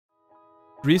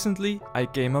Recently, I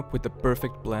came up with the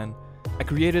perfect plan. I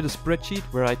created a spreadsheet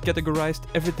where I categorized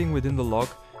everything within the log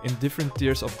in different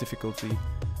tiers of difficulty.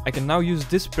 I can now use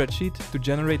this spreadsheet to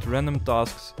generate random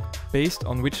tasks based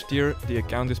on which tier the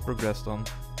account is progressed on.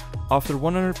 After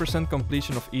 100%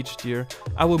 completion of each tier,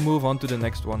 I will move on to the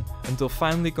next one until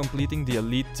finally completing the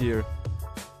elite tier.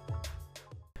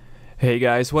 Hey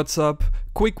guys, what's up?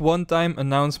 Quick one-time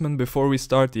announcement before we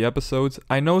start the episode.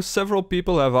 I know several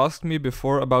people have asked me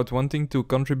before about wanting to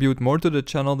contribute more to the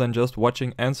channel than just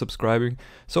watching and subscribing,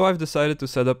 so I've decided to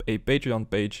set up a Patreon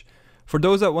page. For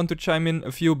those that want to chime in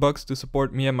a few bucks to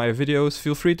support me and my videos,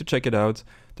 feel free to check it out.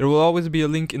 There will always be a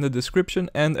link in the description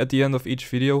and at the end of each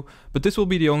video, but this will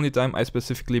be the only time I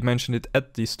specifically mention it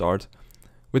at the start.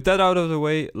 With that out of the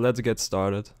way, let's get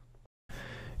started.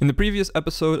 In the previous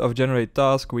episode of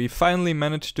GenerateTask, we finally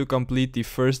managed to complete the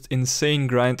first insane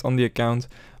grind on the account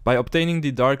by obtaining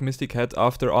the Dark Mystic Head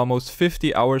after almost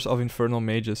 50 hours of Infernal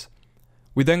Mages.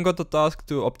 We then got the task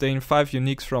to obtain 5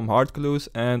 uniques from hard clues,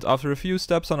 and after a few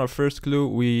steps on our first clue,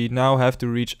 we now have to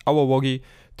reach Awawoggi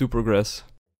to progress.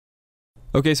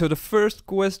 Okay, so the first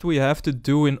quest we have to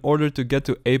do in order to get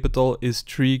to Apatol is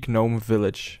Tree Gnome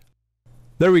Village.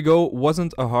 There we go,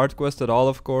 wasn't a hard quest at all,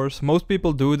 of course. Most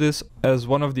people do this as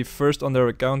one of the first on their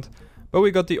account, but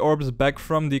we got the orbs back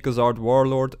from the Khazard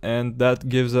Warlord, and that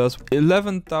gives us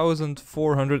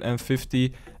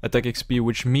 11,450 attack XP,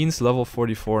 which means level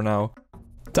 44 now.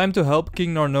 Time to help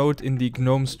King Nornode in the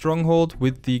Gnome Stronghold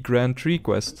with the Grand Tree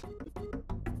quest.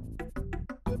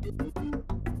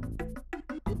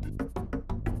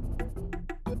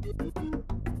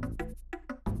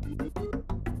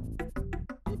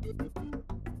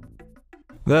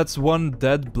 That's one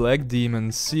dead black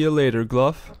demon, see you later,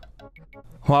 Glove.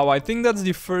 Wow, I think that's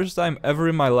the first time ever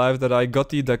in my life that I got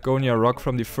the Daconia Rock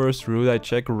from the first route I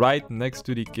checked right next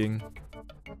to the king.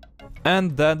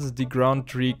 And that's the Grand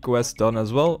Tree quest done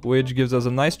as well, which gives us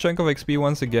a nice chunk of XP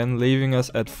once again, leaving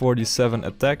us at 47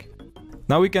 attack.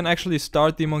 Now we can actually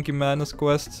start the Monkey Madness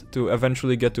quest to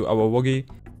eventually get to Awawoggi.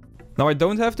 Now I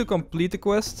don't have to complete the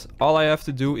quest, all I have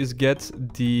to do is get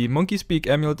the Monkey Speak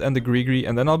Amulet and the Grigri,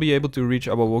 and then I'll be able to reach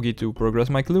Awawoggi to progress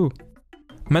my clue.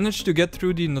 Managed to get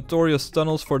through the notorious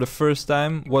tunnels for the first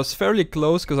time, was fairly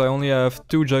close because I only have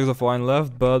 2 jugs of wine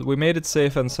left, but we made it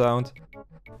safe and sound.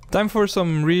 Time for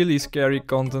some really scary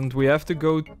content. We have to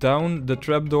go down the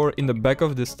trapdoor in the back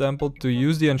of this temple to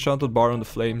use the enchanted bar on the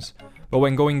flames. But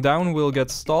when going down we'll get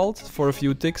stalled for a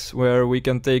few ticks, where we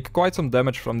can take quite some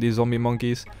damage from these zombie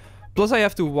monkeys. Plus I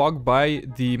have to walk by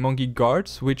the monkey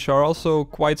guards, which are also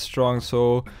quite strong,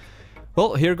 so...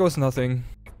 well, here goes nothing.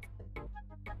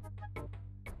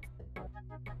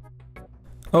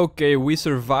 Okay, we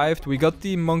survived, we got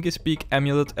the Monkey Speak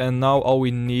Amulet, and now all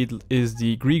we need is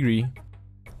the Grigri.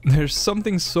 There's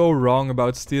something so wrong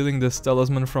about stealing this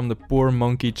talisman from the poor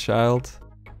monkey child.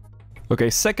 Okay,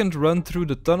 second run through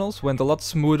the tunnels went a lot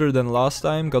smoother than last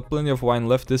time, got plenty of wine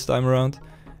left this time around.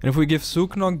 And if we give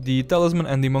Zooknog the talisman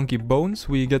and the monkey bones,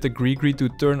 we get the Grigri to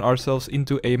turn ourselves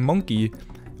into a monkey.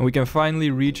 And we can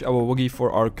finally reach Awawoggi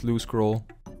for our clue scroll.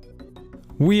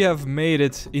 We have made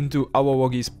it into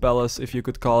Awawoggi's palace, if you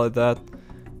could call it that.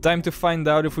 Time to find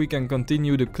out if we can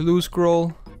continue the clue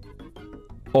scroll.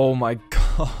 Oh my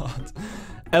god.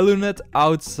 Elunet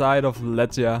outside of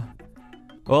Letia.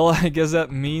 Well, I guess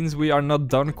that means we are not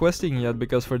done questing yet,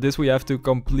 because for this we have to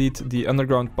complete the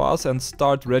underground pass and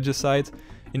start Regicide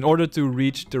in order to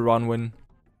reach the Ronwin.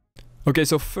 Okay,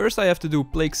 so first I have to do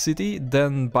Plague City,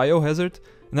 then Biohazard,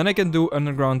 and then I can do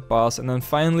Underground Pass, and then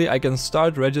finally I can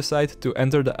start Regicide to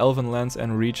enter the Elven Lands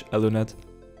and reach Elunet.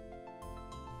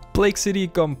 Plague City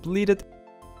completed,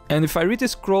 and if I read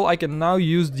this scroll I can now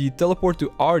use the teleport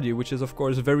to Ardi, which is of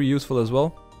course very useful as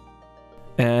well.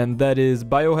 And that is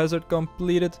Biohazard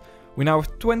completed. We now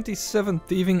have 27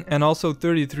 thieving and also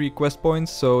 33 quest points,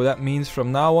 so that means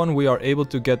from now on we are able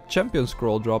to get champion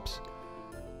scroll drops.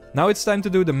 Now it's time to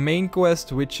do the main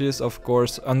quest, which is of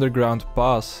course Underground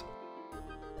Pass.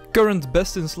 Current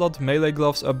best in slot melee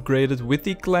gloves upgraded with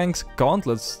the Clank's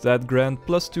gauntlets that grant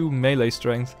 +2 melee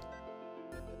strength.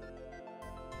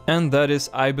 And that is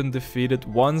Iben defeated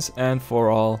once and for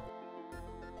all.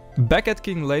 Back at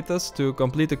King Leitas to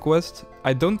complete the quest.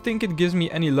 I don't think it gives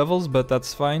me any levels, but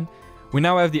that's fine. We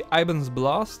now have the Iben's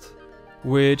Blast,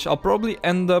 which I'll probably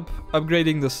end up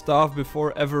upgrading the staff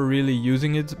before ever really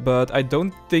using it, but I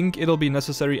don't think it'll be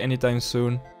necessary anytime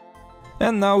soon.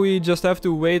 And now we just have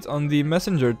to wait on the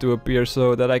messenger to appear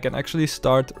so that I can actually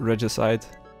start Regicide.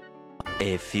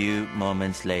 A few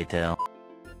moments later.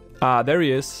 Ah, there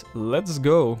he is. Let's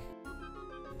go.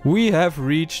 We have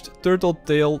reached Turtle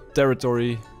Tail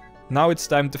territory. Now it's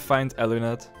time to find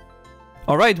Elunet.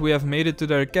 Alright, we have made it to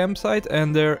their campsite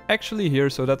and they're actually here,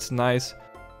 so that's nice.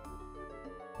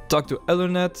 Talk to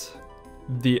Ellernet.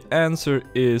 The answer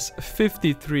is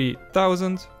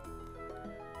 53,000.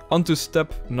 On to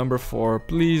step number 4.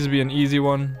 Please be an easy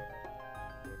one.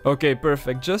 Okay,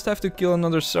 perfect. Just have to kill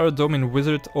another Saradomin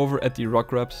wizard over at the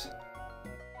rock wraps.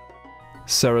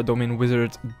 Saradomin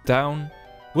wizard down.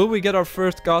 Will we get our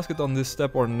first casket on this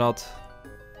step or not?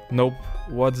 Nope.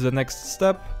 What's the next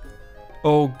step?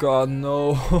 Oh god,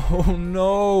 no. Oh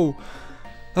no.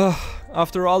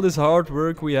 After all this hard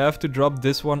work, we have to drop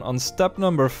this one on step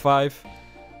number 5.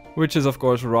 Which is of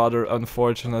course rather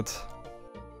unfortunate.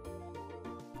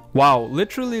 Wow,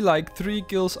 literally like 3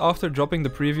 kills after dropping the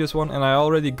previous one and I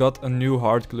already got a new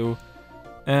hard clue.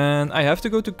 And I have to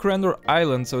go to Crandor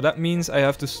Island, so that means I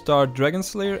have to start Dragon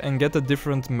Slayer and get the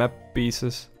different map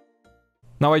pieces.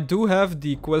 Now I do have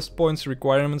the quest points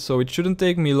requirement, so it shouldn't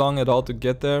take me long at all to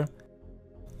get there.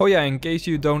 Oh yeah, in case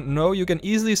you don't know, you can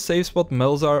easily safe spot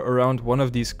Melzar around one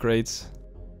of these crates.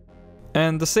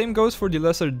 And the same goes for the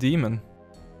Lesser Demon.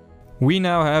 We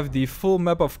now have the full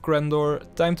map of Crandor,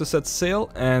 time to set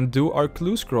sail and do our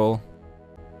clue scroll.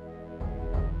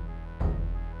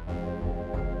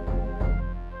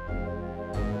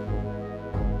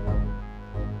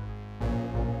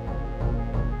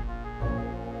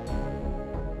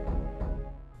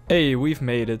 Hey, we've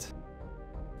made it.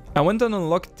 I went and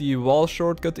unlocked the wall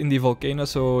shortcut in the volcano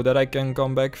so that I can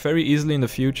come back very easily in the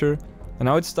future. And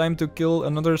now it's time to kill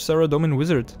another Saradomin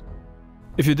wizard.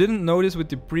 If you didn't notice with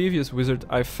the previous wizard,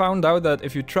 I found out that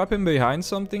if you trap him behind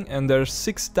something and there's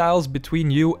 6 tiles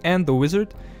between you and the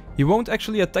wizard, he won't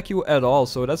actually attack you at all,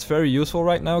 so that's very useful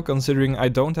right now considering I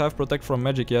don't have Protect from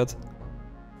Magic yet.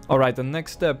 Alright, the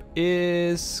next step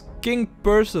is King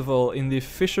Percival in the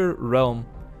Fisher Realm.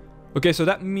 Okay, so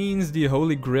that means the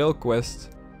Holy Grail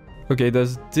quest. Okay,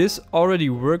 does this already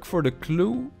work for the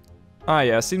clue? Ah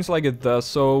yeah, seems like it does,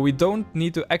 so we don't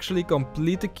need to actually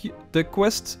complete the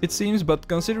quest, it seems, but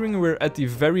considering we're at the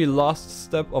very last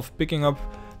step of picking up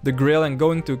the Grail and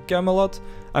going to Camelot,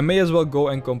 I may as well go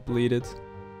and complete it.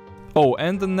 Oh,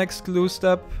 and the next clue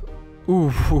step...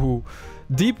 Ooh,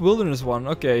 Deep Wilderness one,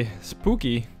 okay,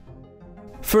 spooky.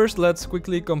 First, let's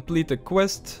quickly complete the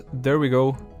quest, there we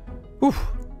go. Ooh,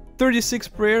 36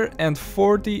 prayer and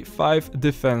 45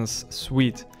 defense,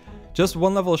 sweet. Just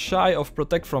 1 level shy of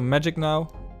Protect from Magic now.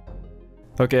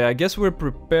 Okay, I guess we're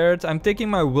prepared. I'm taking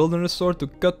my Wilderness Sword to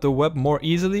cut the web more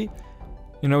easily.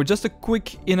 You know, just a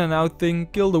quick in and out thing.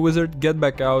 Kill the wizard, get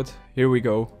back out. Here we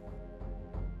go.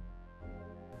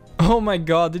 Oh my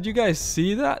god, did you guys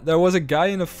see that? There was a guy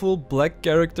in a full black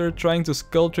character trying to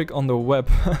skull trick on the web.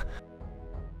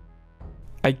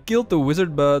 I killed the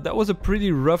wizard, but that was a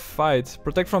pretty rough fight.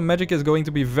 Protect from Magic is going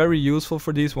to be very useful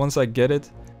for these once I get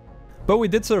it. But we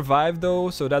did survive though,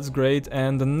 so that's great.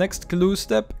 And the next clue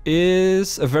step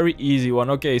is a very easy one.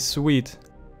 Okay, sweet.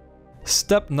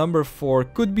 Step number 4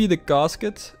 could be the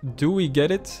casket. Do we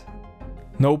get it?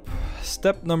 Nope.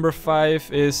 Step number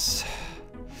 5 is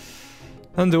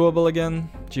undoable again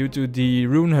due to the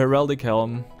Rune Heraldic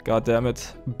Helm. God damn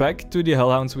it. Back to the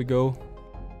Hellhounds we go.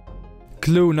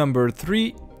 Clue number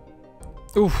 3.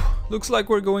 Oof, looks like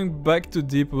we're going back to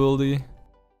Deep Wildy.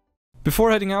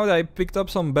 Before heading out, I picked up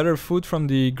some better food from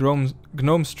the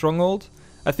Gnome Stronghold.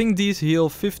 I think these heal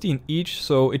 15 each,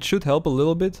 so it should help a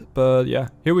little bit, but yeah,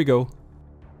 here we go.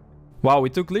 Wow,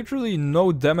 we took literally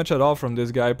no damage at all from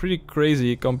this guy, pretty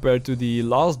crazy compared to the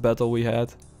last battle we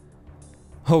had.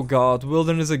 Oh god,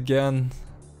 Wilderness again.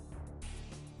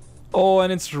 Oh,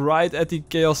 and it's right at the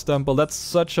Chaos Temple, that's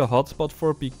such a hotspot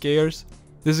for PKers.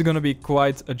 This is gonna be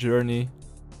quite a journey.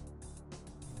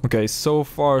 Okay, so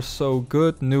far so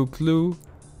good. New clue.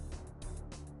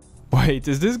 Wait,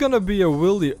 is this gonna be a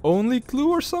Wildy only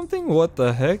clue or something? What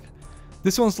the heck?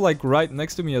 This one's like right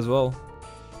next to me as well.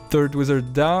 Third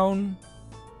wizard down.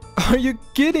 Are you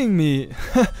kidding me?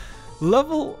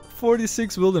 Level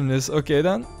 46 Wilderness. Okay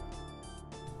then.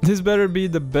 This better be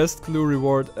the best clue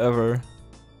reward ever.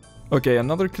 Okay,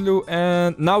 another clue,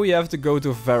 and now we have to go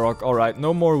to Varrock. Alright,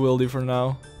 no more Wildy for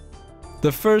now.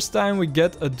 The first time we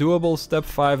get a doable step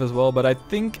 5 as well, but I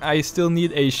think I still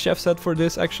need a chef set for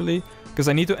this actually, because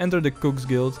I need to enter the Cook's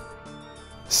Guild.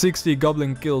 60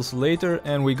 goblin kills later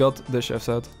and we got the chef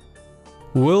set.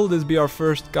 Will this be our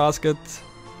first casket?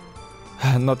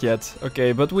 Not yet.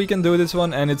 Okay, but we can do this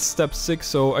one and it's step 6,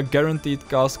 so a guaranteed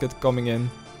casket coming in.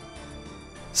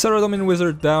 Saradomin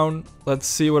Wizard down. Let's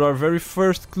see what our very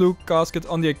first clue casket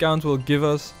on the account will give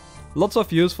us. Lots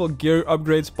of useful gear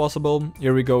upgrades possible.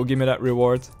 Here we go, give me that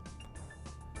reward.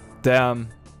 Damn.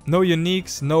 No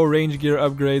uniques, no range gear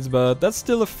upgrades, but that's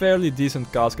still a fairly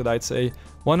decent casket, I'd say.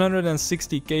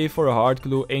 160k for a hard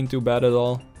clue ain't too bad at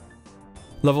all.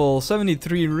 Level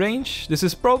 73 range. This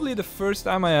is probably the first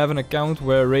time I have an account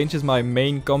where range is my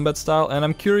main combat style, and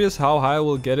I'm curious how high I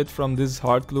will get it from this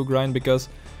hard clue grind because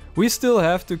we still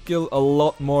have to kill a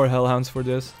lot more hellhounds for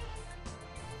this.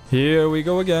 Here we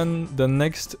go again, the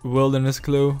next wilderness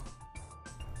clue.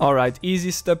 Alright,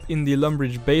 easy step in the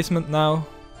Lumbridge basement now.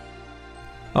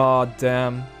 Aw,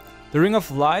 damn. The Ring of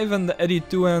Life and the Eddy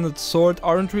two-handed sword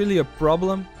aren't really a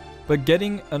problem, but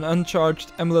getting an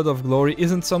uncharged Amulet of Glory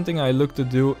isn't something I look to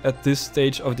do at this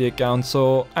stage of the account,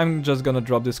 so I'm just gonna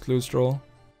drop this clue scroll.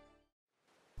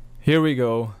 Here we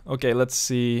go. Okay, let's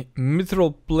see.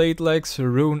 Mithril Plate Legs,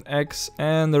 Rune X,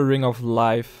 and the Ring of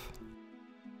Life.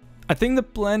 I think the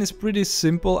plan is pretty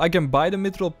simple. I can buy the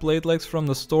Mithril Plate Legs from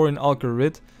the store in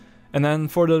Alcarid, and then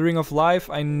for the Ring of Life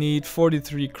I need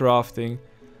 43 crafting.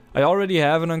 I already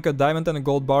have an uncut diamond and a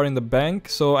gold bar in the bank,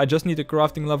 so I just need a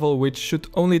crafting level which should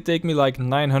only take me like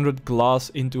 900 glass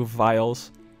into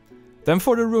vials. Then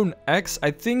for the Rune X,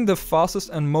 I think the fastest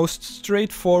and most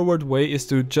straightforward way is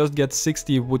to just get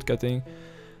 60 woodcutting.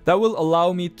 That will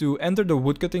allow me to enter the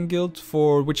woodcutting guild,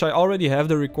 for which I already have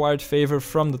the required favor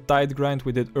from the tide grind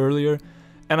we did earlier,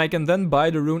 and I can then buy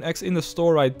the Rune X in the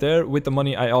store right there with the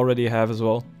money I already have as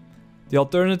well. The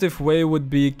alternative way would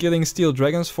be killing steel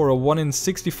dragons for a 1 in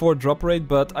 64 drop rate,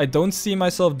 but I don't see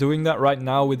myself doing that right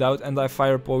now without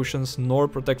anti-fire potions nor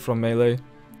protect from melee.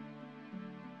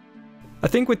 I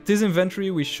think with this inventory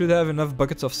we should have enough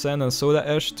buckets of sand and soda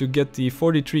ash to get the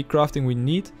 43 crafting we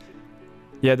need.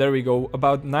 Yeah, there we go,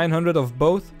 about 900 of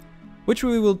both, which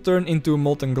we will turn into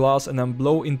molten glass and then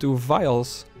blow into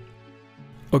vials.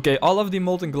 Okay, all of the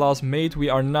molten glass made, we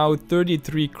are now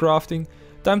 33 crafting.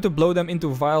 Time to blow them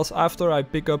into vials after I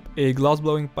pick up a glass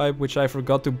blowing pipe which I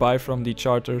forgot to buy from the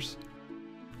charters.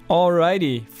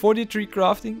 Alrighty, 43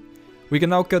 crafting. We can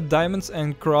now cut diamonds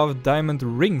and craft diamond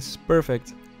rings,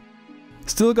 perfect.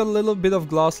 Still got a little bit of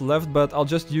glass left, but I'll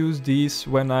just use these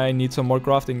when I need some more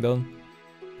crafting done.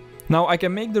 Now I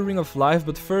can make the Ring of Life,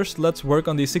 but first let's work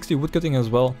on the 60 woodcutting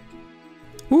as well.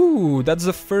 Ooh, that's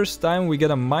the first time we get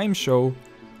a mime show.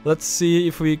 Let's see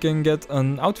if we can get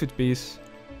an outfit piece.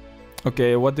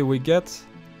 Okay, what did we get?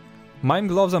 Mime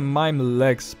gloves and mime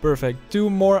legs, perfect.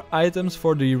 2 more items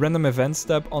for the random events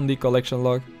tab on the collection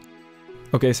log.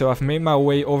 Okay, so I've made my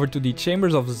way over to the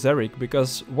chambers of Xeric,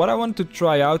 because what I want to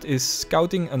try out is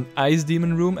scouting an ice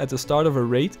demon room at the start of a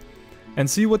raid and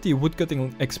see what the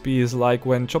woodcutting XP is like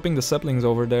when chopping the saplings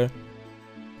over there.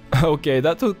 Okay,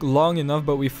 that took long enough,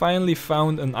 but we finally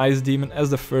found an ice demon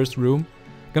as the first room.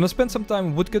 Gonna spend some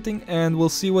time woodcutting and we'll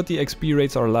see what the XP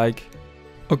rates are like.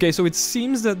 Okay, so it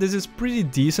seems that this is pretty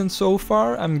decent so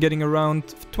far. I'm getting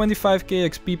around 25k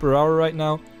XP per hour right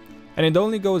now. And it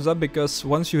only goes up because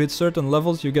once you hit certain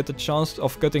levels you get the chance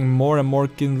of cutting more and more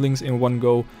kindlings in one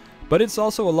go. But it's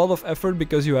also a lot of effort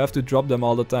because you have to drop them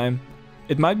all the time.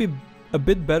 It might be a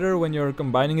bit better when you're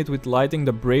combining it with lighting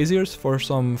the braziers for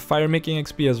some fire making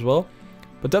XP as well.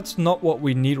 But that's not what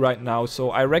we need right now,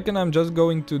 so I reckon I'm just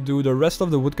going to do the rest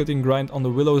of the woodcutting grind on the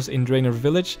willows in Draenor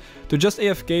Village to just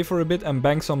AFK for a bit and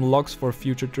bank some logs for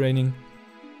future training.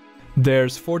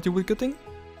 There's 40 woodcutting.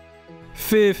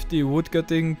 50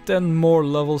 woodcutting, 10 more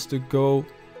levels to go.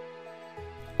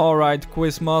 Alright,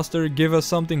 Quizmaster, give us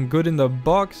something good in the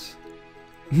box.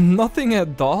 Nothing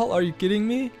at all, are you kidding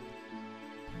me?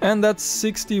 And that's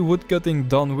 60 woodcutting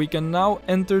done. We can now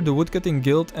enter the woodcutting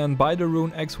guild and buy the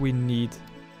Rune X we need.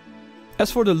 As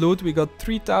for the loot, we got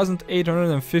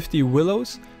 3,850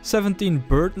 willows, 17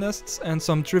 bird nests and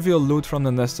some trivial loot from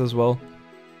the nest as well.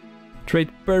 Trade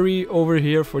Perry over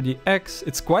here for the X.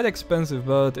 It's quite expensive,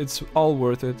 but it's all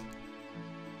worth it.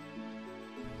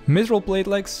 Mithril Plate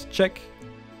Legs, check.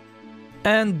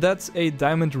 And that's a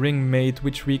diamond ring made,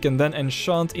 which we can then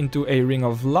enchant into a Ring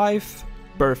of Life.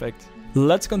 Perfect.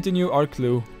 Let's continue our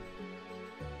clue.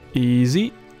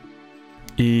 Easy.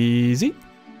 Easy.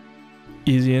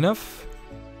 Easy enough.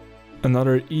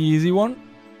 Another easy one.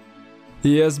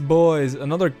 Yes boys,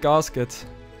 another casket.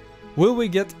 Will we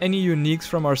get any uniques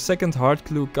from our second hard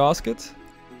clue casket?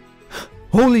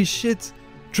 Holy shit!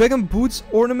 Dragon Boots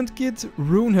Ornament Kit,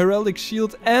 Rune Heraldic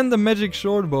Shield and the Magic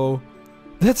Shortbow.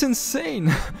 That's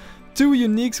insane! 2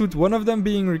 uniques with one of them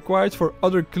being required for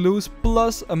other clues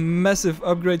plus a massive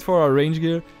upgrade for our range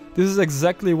gear. This is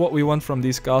exactly what we want from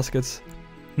these caskets.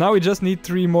 Now we just need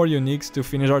 3 more uniques to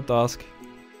finish our task.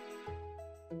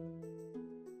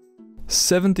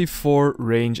 74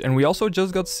 range, and we also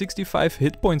just got 65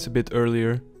 hit points a bit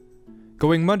earlier.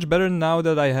 Going much better now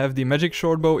that I have the magic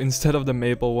shortbow instead of the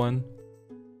maple one.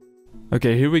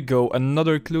 Okay, here we go,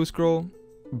 another clue scroll.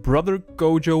 Brother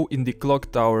Kojo in the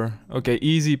clock tower. Okay,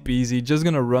 easy peasy, just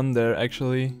gonna run there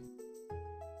actually.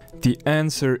 The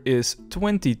answer is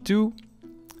 22.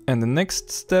 And the next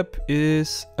step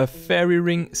is a fairy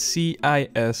ring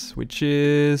CIS, which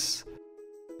is...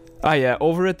 Ah yeah,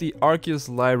 over at the Arceus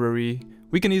library.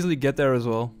 We can easily get there as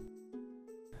well.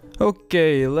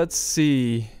 Okay, let's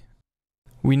see.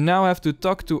 We now have to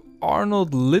talk to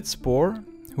Arnold Litspor,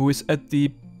 who is at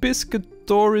the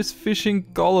Piscatoris fishing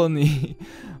colony.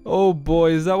 Oh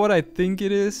boy, is that what I think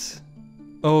it is?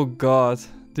 Oh god,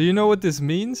 do you know what this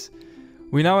means?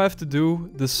 We now have to do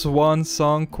the Swan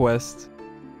Song quest.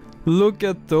 Look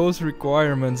at those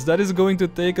requirements, that is going to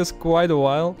take us quite a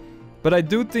while. But I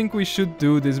do think we should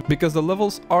do this, because the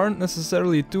levels aren't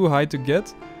necessarily too high to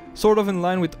get. Sort of in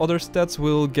line with other stats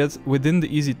we'll get within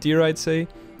the easy tier, I'd say.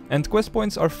 And quest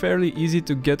points are fairly easy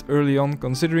to get early on,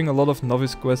 considering a lot of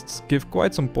novice quests give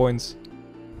quite some points.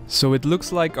 So it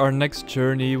looks like our next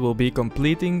journey will be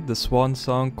completing the Swan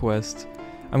Song quest.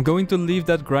 I'm going to leave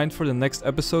that grind for the next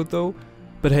episode though.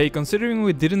 But hey, considering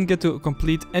we didn't get to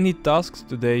complete any tasks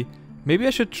today, maybe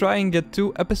I should try and get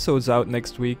 2 episodes out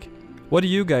next week. What do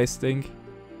you guys think?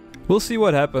 We'll see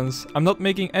what happens. I'm not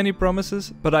making any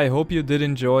promises, but I hope you did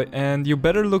enjoy, and you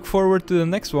better look forward to the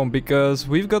next one because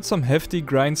we've got some hefty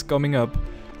grinds coming up.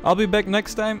 I'll be back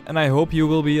next time and I hope you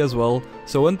will be as well.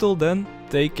 So until then,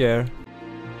 take care.